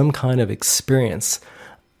had some kind of experience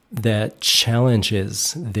that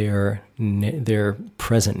challenges their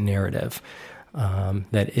present narrative,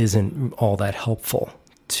 that isn't all that helpful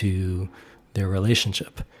to their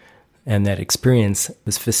relationship. And that experience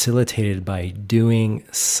was facilitated by doing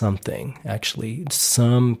something, actually,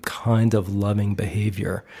 some kind of loving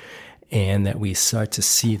behavior, and that we start to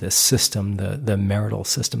see the system, the marital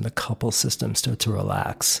system, the couple system start to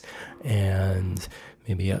relax, and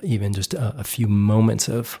maybe even just a few moments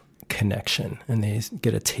of connection, and they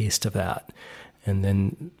get a taste of that. And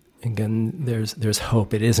then again, there's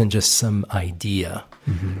hope. It isn't just some idea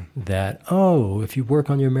that, if you work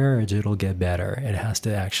on your marriage, it'll get better. It has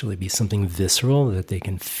to actually be something visceral that they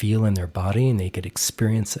can feel in their body and they could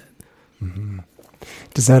experience it.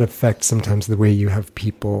 Does that affect sometimes the way you have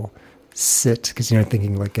people sit? Because I'm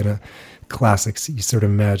thinking like in a classics, you sort of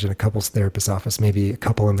imagine a couples therapist office, maybe a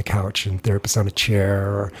couple on the couch and therapist on a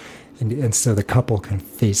chair, and so the couple kind of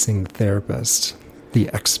facing the therapist, the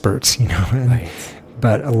experts, Right.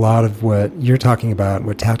 But a lot of what you're talking about,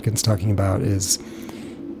 what Tatkin's talking about, is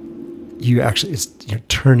you're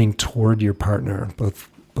turning toward your partner, both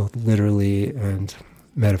literally and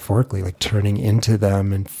metaphorically, like turning into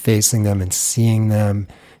them and facing them and seeing them,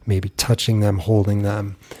 maybe touching them, holding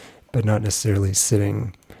them, but not necessarily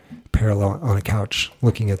sitting parallel on a couch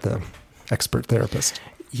looking at the expert therapist.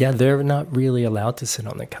 Yeah, they're not really allowed to sit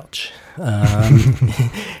on the couch,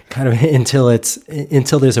 kind of until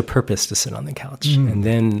there's a purpose to sit on the couch, and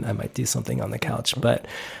then I might do something on the couch. But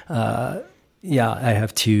I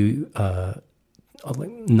have 2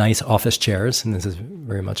 nice office chairs, and this is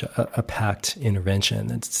very much a packed intervention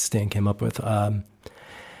that Stan came up with.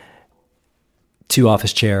 2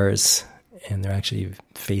 office chairs, and they're actually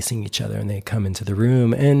facing each other, and they come into the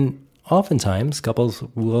room, and oftentimes couples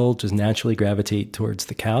will just naturally gravitate towards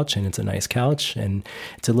the couch, and it's a nice couch, and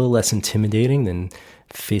it's a little less intimidating than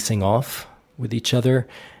facing off with each other.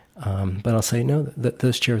 But I'll say, no,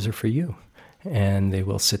 those chairs are for you. And they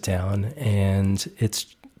will sit down, and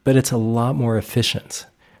it's but it's a lot more efficient,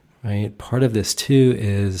 right? Part of this too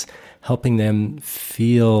is helping them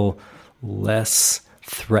feel less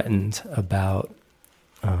threatened about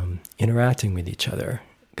interacting with each other,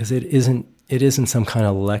 because it isn't some kind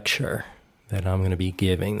of lecture that I'm going to be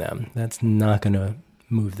giving them. That's not going to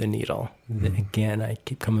move the needle. Again, I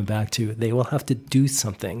keep coming back to, they will have to do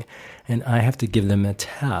something, and I have to give them a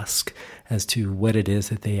task as to what it is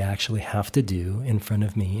that they actually have to do in front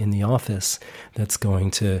of me in the office that's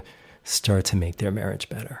going to start to make their marriage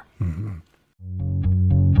better. Mm-hmm.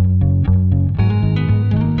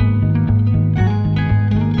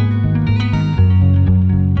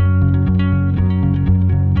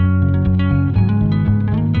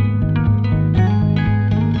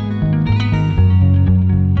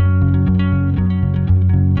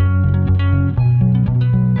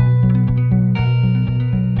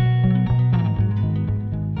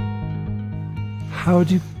 How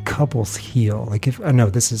do couples heal? Like, if I know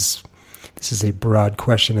this is a broad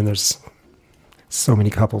question, and there's so many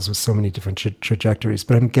couples with so many different trajectories,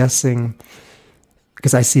 but I'm guessing,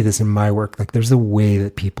 because I see this in my work, like there's a way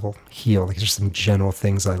that people heal. Like there's some general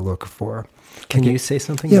things I look for. Can you say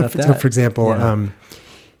something about that? So for example,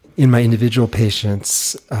 in my individual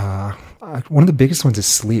patients, one of the biggest ones is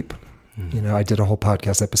sleep. You know, I did a whole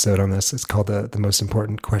podcast episode on this. It's called the most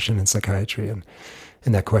important question in psychiatry, and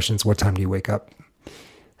that question is, what time do you wake up?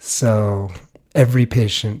 So every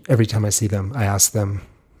patient, every time I see them, I ask them,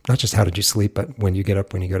 not just how did you sleep, but when you get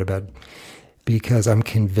up, when you go to bed. Because I'm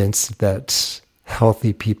convinced that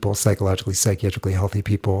healthy people, psychologically, psychiatrically healthy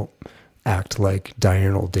people, act like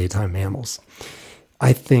diurnal daytime mammals.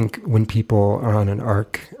 I think when people are on an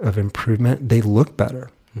arc of improvement, they look better.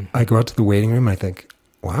 Mm-hmm. I go out to the waiting room and I think,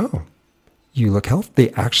 wow, you look healthy. They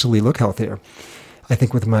actually look healthier. I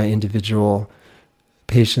think with my individual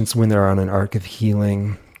patients, when they're on an arc of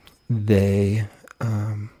healing, they're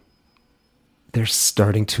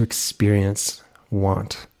starting to experience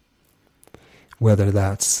want. Whether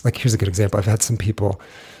that's, like, here's a good example. I've had some people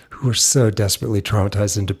who are so desperately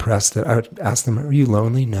traumatized and depressed that I would ask them, are you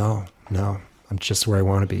lonely? No, I'm just where I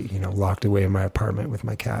want to be, locked away in my apartment with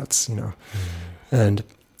my cats,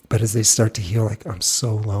 but as they start to heal, like, I'm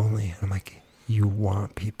so lonely. I'm like, you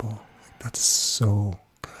want people. That's so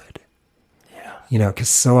good. Yeah. Because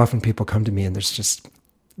so often people come to me and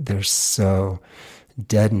they're so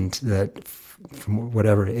deadened that from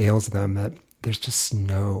whatever ails them, that there's just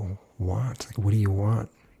no want. Like, what do you want?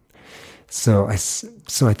 So I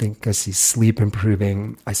think I see sleep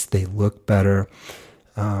improving. They look better.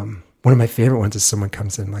 One of my favorite ones is someone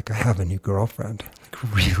comes in like, I have a new girlfriend.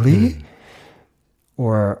 Like, really?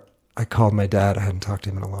 Or I called my dad. I hadn't talked to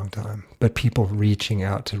him in a long time. But people reaching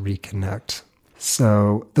out to reconnect.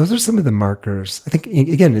 So those are some of the markers. I think,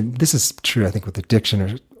 again, this is true, I think, with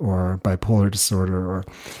addiction or bipolar disorder or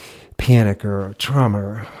panic or trauma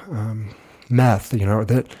or meth,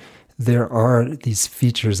 that there are these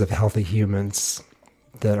features of healthy humans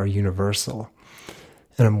that are universal.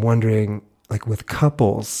 And I'm wondering, like with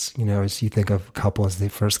couples, as you think of couples, they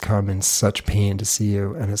first come in such pain to see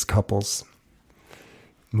you, and as couples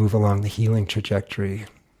move along the healing trajectory,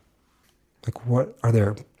 like what are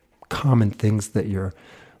there common things that you're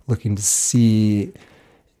looking to see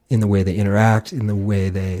in the way they interact, in the way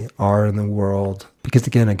they are in the world? Because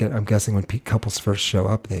again, I'm guessing when couples first show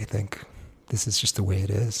up, they think this is just the way it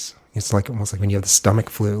is. It's like almost like when you have the stomach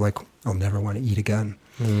flu, like, I'll never want to eat again.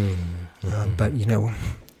 Mm-hmm. But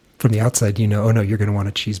from the outside, oh no, you're going to want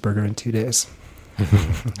a cheeseburger in 2 days.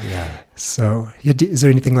 Yeah. So is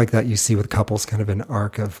there anything like that you see with couples, kind of an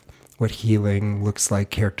arc of what healing looks like,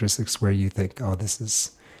 characteristics where you think, oh, this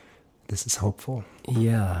is hopeful?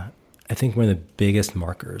 Yeah. I think one of the biggest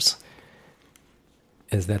markers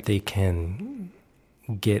is that they can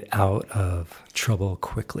get out of trouble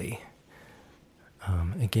quickly.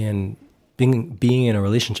 Again, being in a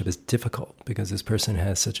relationship is difficult because this person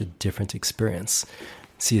has such a different experience,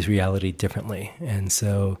 sees reality differently. And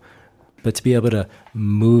so, but to be able to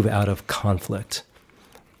move out of conflict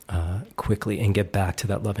quickly and get back to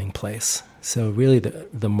that loving place. So really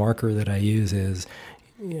the marker that I use is,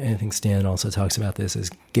 I think Stan also talks about this,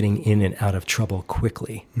 is getting in and out of trouble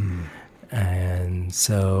quickly. Mm. And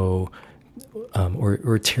so,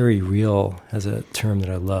 or Terry Real has a term that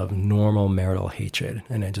I love, normal marital hatred.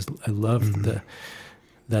 And I love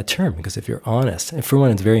that term, because if you're honest, and for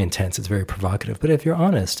one, it's very intense, it's very provocative, but if you're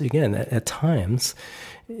honest, again, at times,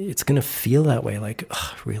 it's going to feel that way, like,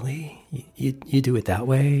 oh, really? You do it that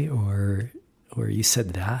way? Or you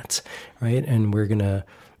said that, right? And we're going to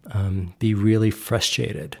be really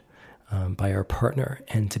frustrated by our partner.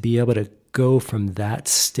 And to be able to go from that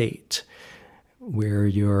state where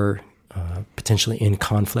you're potentially in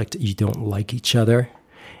conflict. You don't like each other.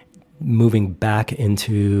 Moving back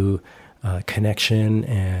into connection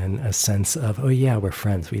and a sense of, oh yeah, we're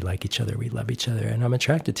friends. We like each other. We love each other. And I'm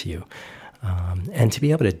attracted to you. And to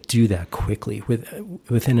be able to do that quickly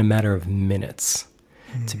within a matter of minutes,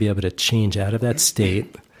 to be able to change out of that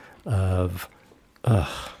state of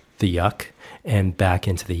the yuck and back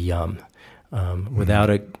into the yum without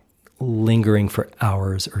it lingering for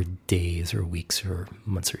hours or days or weeks or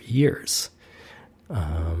months or years.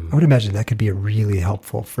 I would imagine that could be a really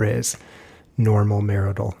helpful phrase, normal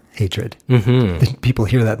marital hatred. Mm-hmm. People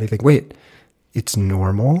hear that and they think, wait, it's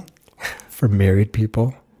normal for married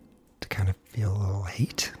people to kind of feel a little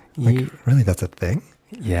hate? Like, really, that's a thing?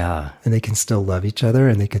 Yeah. And they can still love each other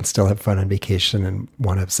and they can still have fun on vacation and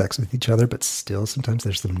want to have sex with each other, but still sometimes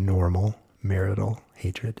there's some normal marital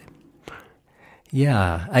hatred.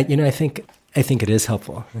 Yeah. I think it is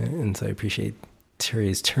helpful. And so I appreciate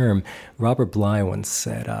Terry's term. Robert Bly once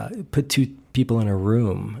said, put two people in a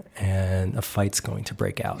room and a fight's going to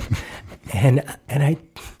break out. and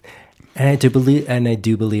I do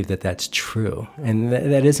believe that that's true. And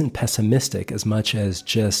that isn't pessimistic as much as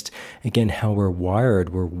just, again, how we're wired.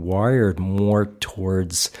 We're wired more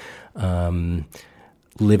towards living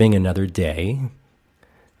another day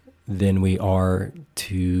than we are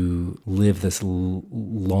to live this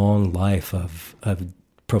long life of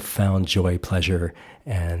profound joy, pleasure,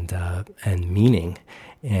 and meaning.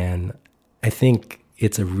 And I think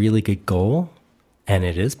it's a really good goal, and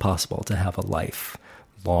it is possible to have a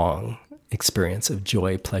lifelong experience of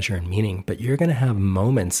joy, pleasure, and meaning. But you're going to have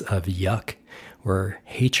moments of yuck or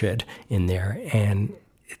hatred in there, and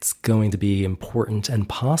it's going to be important and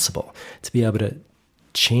possible to be able to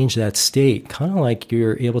change that state, kind of like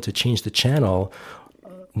you're able to change the channel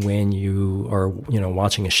when you are,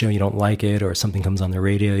 watching a show, you don't like it, or something comes on the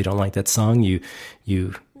radio, you don't like that song, you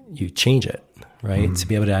change it, right? Mm-hmm. To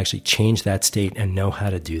be able to actually change that state and know how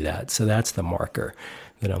to do that. So that's the marker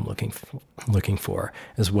that I'm looking for,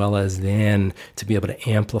 as well as then to be able to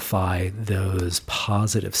amplify those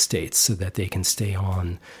positive states so that they can stay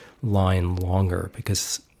on line longer,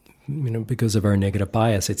 because of our negative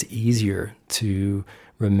bias, it's easier to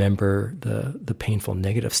remember the painful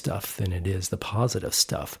negative stuff than it is the positive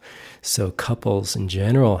stuff. So couples in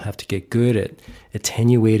general have to get good at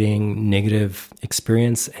attenuating negative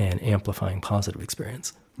experience and amplifying positive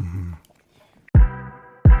experience. Mm-hmm.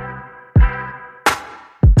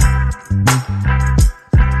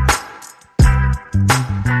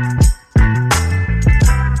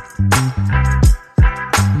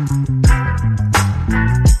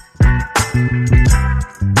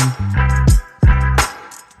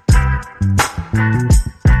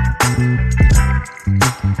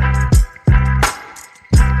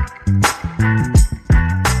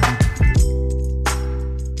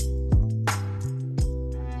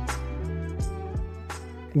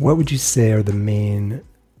 What would you say are the main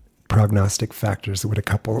prognostic factors when a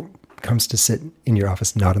couple comes to sit in your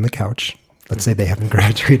office, not on the couch? Let's say they haven't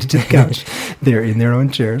graduated to the couch. They're in their own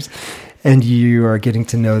chairs. And you are getting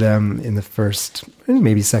to know them in the first,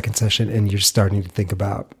 maybe second session, and you're starting to think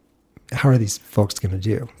about, how are these folks going to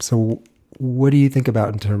do? So what do you think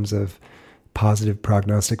about in terms of positive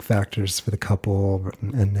prognostic factors for the couple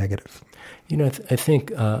and negative? I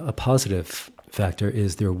think a positive factor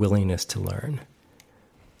is their willingness to learn.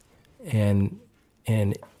 And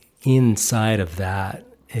inside of that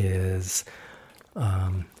is,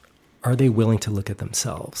 are they willing to look at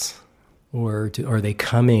themselves? Or are they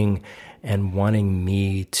coming and wanting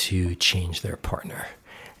me to change their partner?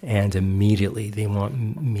 And immediately they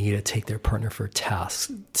want me to take their partner to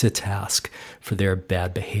task for their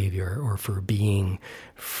bad behavior, or for being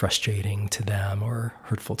frustrating to them or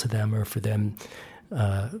hurtful to them, or for them,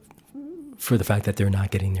 for the fact that they're not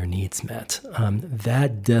getting their needs met.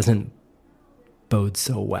 That doesn't bode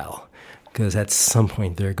so well, because at some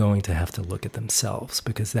point they're going to have to look at themselves,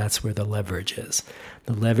 because that's where the leverage is.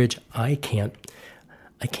 The leverage, I can't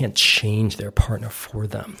change their partner for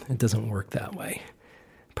them. It doesn't work that way.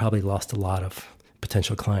 Probably lost a lot of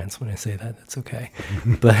potential clients when I say that. That's okay.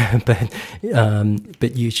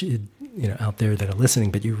 but you should, out there that are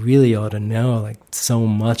listening, but you really ought to know, like, so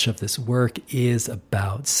much of this work is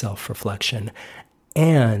about self-reflection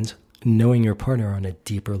and knowing your partner on a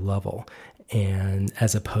deeper level, and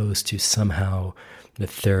as opposed to somehow the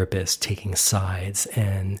therapist taking sides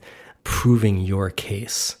and proving your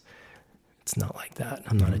case. It's not like that.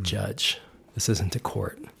 I'm not a judge. This isn't a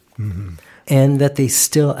court. Mm-hmm. And that they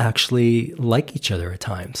still actually like each other at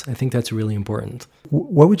times. I think that's really important.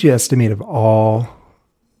 What would you estimate of all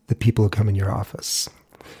the people who come in your office?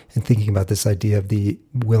 and thinking about this idea of the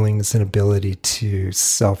willingness and ability to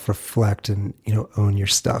self-reflect and, own your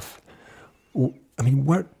stuff. I mean,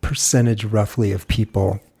 what percentage roughly of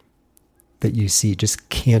people that you see just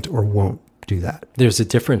can't or won't do that? There's a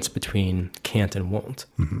difference between can't and won't.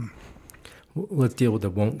 Mm-hmm. Let's deal with the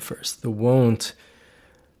won't first. The won't,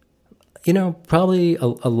 probably a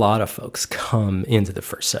lot of folks come into the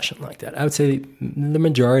first session like that. I would say the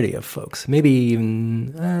majority of folks, maybe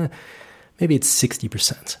even, maybe it's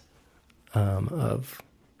 60% of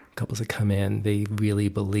couples that come in, they really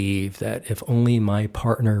believe that if only my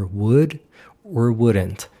partner would or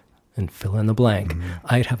wouldn't, and fill in the blank,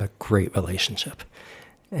 I'd have a great relationship.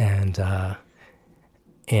 And I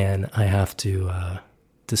have to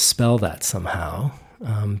dispel that somehow.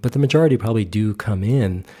 But the majority probably do come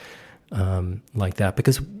in like that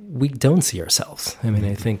because we don't see ourselves. I mean,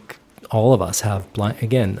 I think all of us have blind.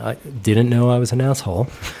 Again, I didn't know I was an asshole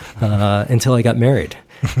until I got married.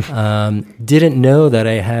 Didn't know that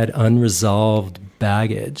I had unresolved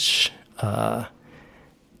baggage.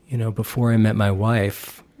 Before I met my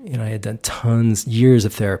wife, I had done years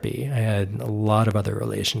of therapy. I had a lot of other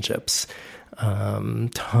relationships,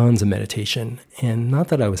 tons of meditation. And not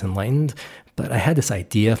that I was enlightened, but I had this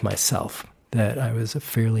idea of myself that I was a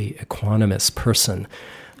fairly equanimous person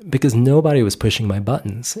because nobody was pushing my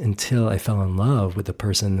buttons until I fell in love with the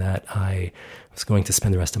person that I was going to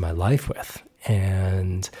spend the rest of my life with.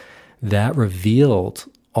 And that revealed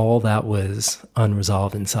all that was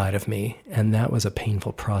unresolved inside of me. And that was a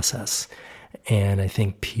painful process. And I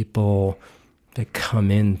think people that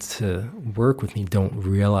come in to work with me don't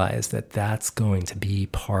realize that that's going to be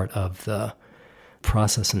part of the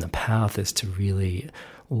process and the path, is to really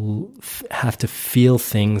have to feel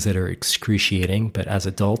things that are excruciating. But as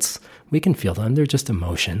adults, we can feel them. They're just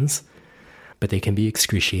emotions, but they can be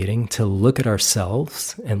excruciating. To look at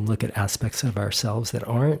ourselves and look at aspects of ourselves that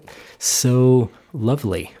aren't so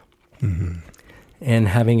lovely. Mm-hmm. And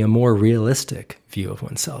having a more realistic view of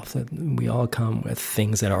oneself, that we all come with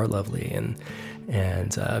things that are lovely and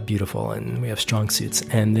beautiful, and we have strong suits.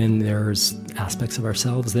 And then there's aspects of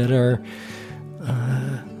ourselves that are,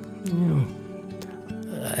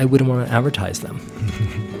 I wouldn't want to advertise them.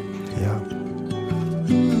 Yeah.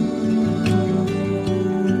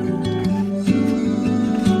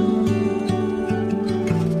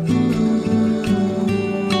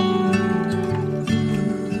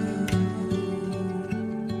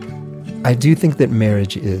 I do think that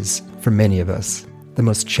marriage is, for many of us, the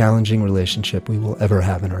most challenging relationship we will ever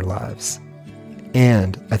have in our lives.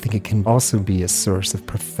 And I think it can also be a source of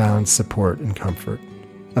profound support and comfort,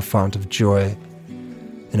 a font of joy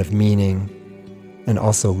and of meaning, and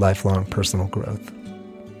also lifelong personal growth.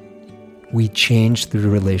 We change through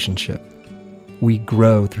relationship. We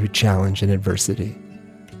grow through challenge and adversity.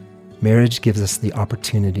 Marriage gives us the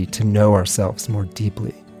opportunity to know ourselves more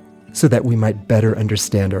deeply, so that we might better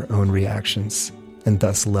understand our own reactions and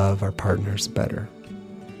thus love our partners better.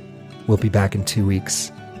 We'll be back in 2 weeks.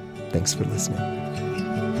 Thanks for listening.